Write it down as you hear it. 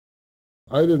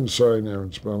I didn't sign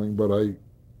Aaron Spelling, but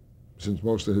since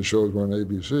most of his shows were on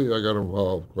ABC, I got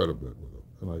involved quite a bit with him.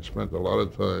 And I spent a lot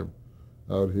of time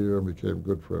out here and became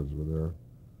good friends with Aaron.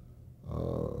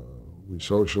 Uh, we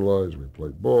socialized, we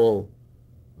played ball,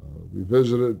 we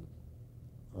visited.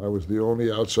 I was the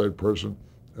only outside person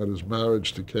at his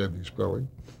marriage to Candy Spelling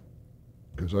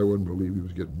because I wouldn't believe he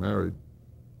was getting married.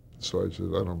 So I said,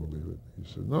 I don't believe it.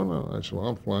 He said, no, no. I said, well,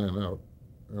 I'm flying out.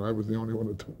 And I was the only one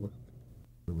that took it.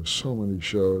 There were so many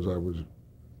shows. I was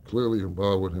clearly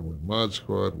involved with him with Mod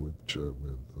Squad, with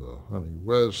Honey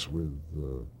West, with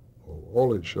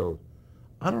all his shows.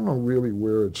 I don't know really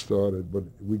where it started, but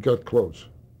we got close.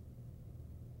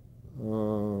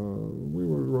 We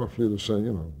were roughly the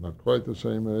same, not quite the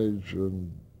same age,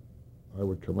 and I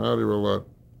would come out here a lot.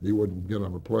 He wouldn't get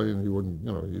on a plane. He wouldn't,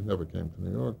 he never came to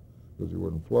New York because he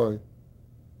wouldn't fly.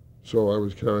 So I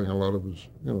was carrying a lot of his,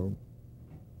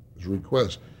 his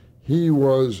requests. He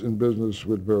was in business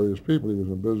with various people. He was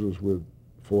in business with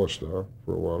Four Star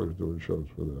for a while. He was doing shows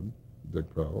for them,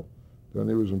 Dick Powell. Then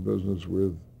he was in business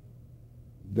with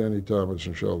Danny Thomas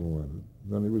and Sheldon Leonard.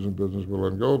 Then he was in business with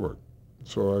Len Goldberg.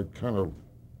 So I kind of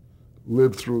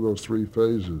lived through those three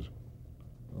phases.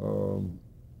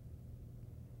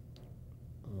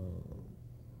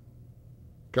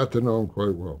 Got to know him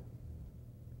quite well.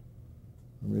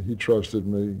 I mean, he trusted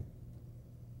me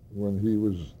when he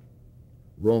was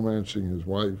romancing his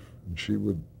wife, and she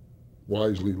would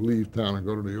wisely leave town and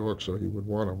go to New York so he would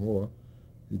want her more.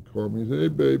 He'd call me and say, hey,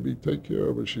 baby, take care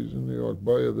of her. She's in New York.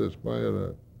 Buy her this, buy her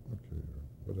that. Okay,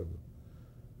 whatever.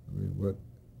 I mean, but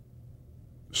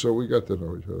so we got to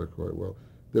know each other quite well.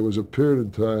 There was a period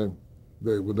in time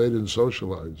when they didn't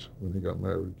socialize when he got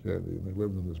married to Candy, and they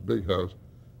lived in this big house,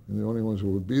 and the only ones who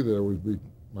would be there would be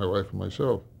my wife and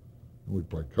myself. And we'd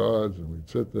play cards, and we'd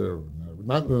sit there.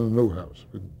 Not in the new house.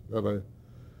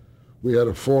 We had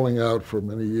a falling out for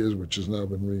many years, which has now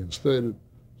been reinstated,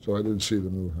 so I didn't see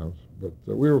the new house.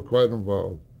 But we were quite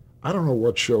involved. I don't know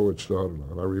what show it started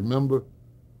on. I remember,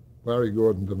 Larry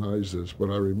Gordon denies this, but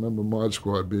I remember Mod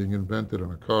Squad being invented in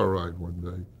a car ride one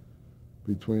day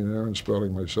between Aaron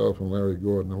Spelling, myself, and Larry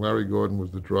Gordon. And Larry Gordon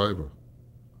was the driver.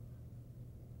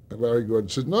 And Larry Gordon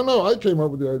said, no, I came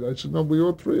up with the idea. I said, no, we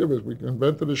all three of us, we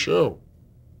invented a show.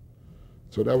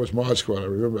 So that was Mod Squad. I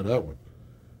remember that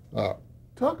one.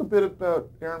 Talk a bit about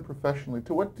Aaron professionally.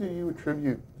 To what do you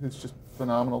attribute his just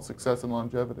phenomenal success and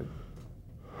longevity?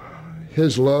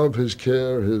 His love, his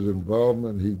care, his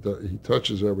involvement. He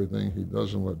touches everything. He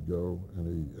doesn't let go,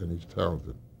 and he's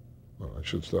talented. Well, I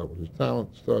should start with his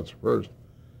talent. Starts first.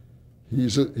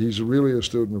 He's really a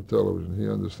student of television. He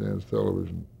understands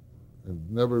television,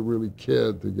 and never really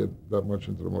cared to get that much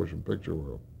into the motion picture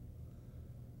world.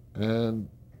 And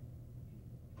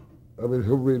I mean,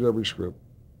 he'll read every script.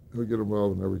 He'll get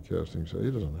involved in every casting. So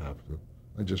he doesn't have to.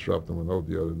 I just dropped him a note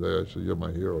the other day. I said, you're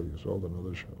my hero. You sold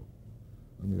another show.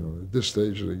 I mean, at this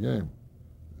stage of the game,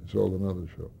 you sold another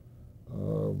show.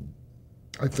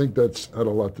 I think that's had a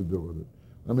lot to do with it.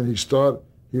 I mean,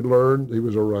 he learned, he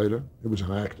was a writer. He was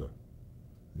an actor.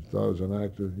 He started as an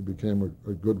actor. He became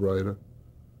a good writer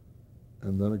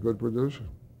and then a good producer.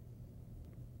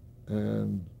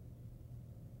 And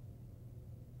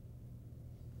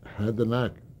had the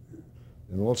knack.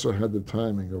 And also had the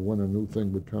timing of when a new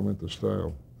thing would come into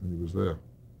style, and he was there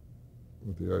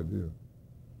with the idea.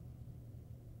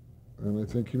 And I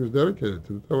think he was dedicated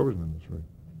to the television industry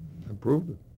and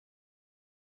proved it.